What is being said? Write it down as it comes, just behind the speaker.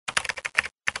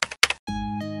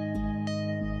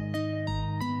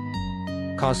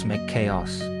Cosmic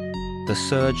chaos, the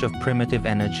surge of primitive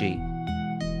energy.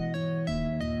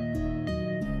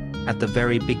 At the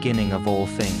very beginning of all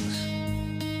things,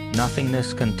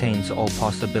 nothingness contains all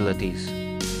possibilities.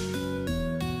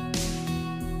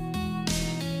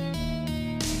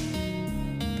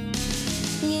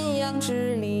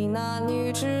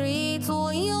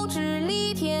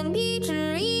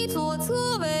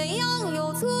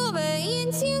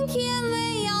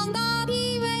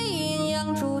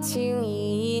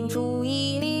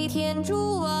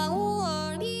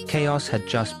 Chaos had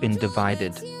just been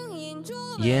divided.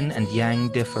 Yin and Yang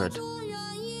differed.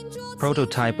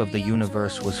 Prototype of the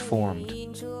universe was formed.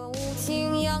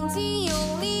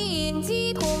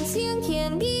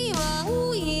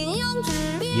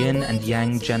 Yin and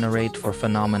Yang generate for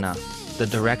phenomena. The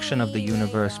direction of the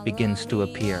universe begins to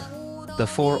appear. The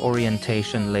four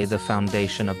orientation lay the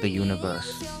foundation of the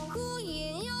universe.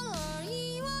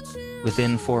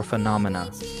 Within four phenomena,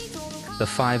 the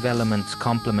five elements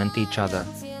complement each other.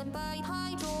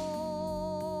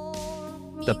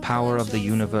 The power of the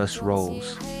universe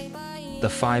rolls. The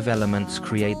five elements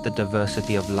create the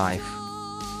diversity of life.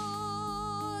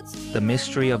 The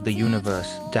mystery of the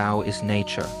universe, Tao, is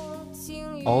nature.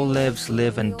 All lives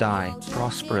live and die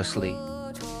prosperously.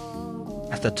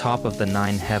 At the top of the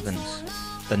nine heavens,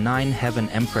 the nine-heaven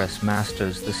Empress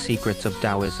masters the secrets of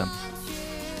Taoism,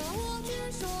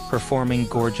 performing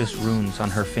gorgeous runes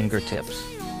on her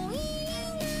fingertips.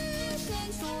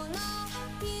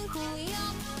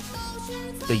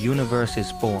 The universe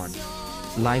is born.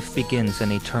 Life begins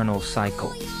an eternal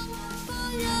cycle.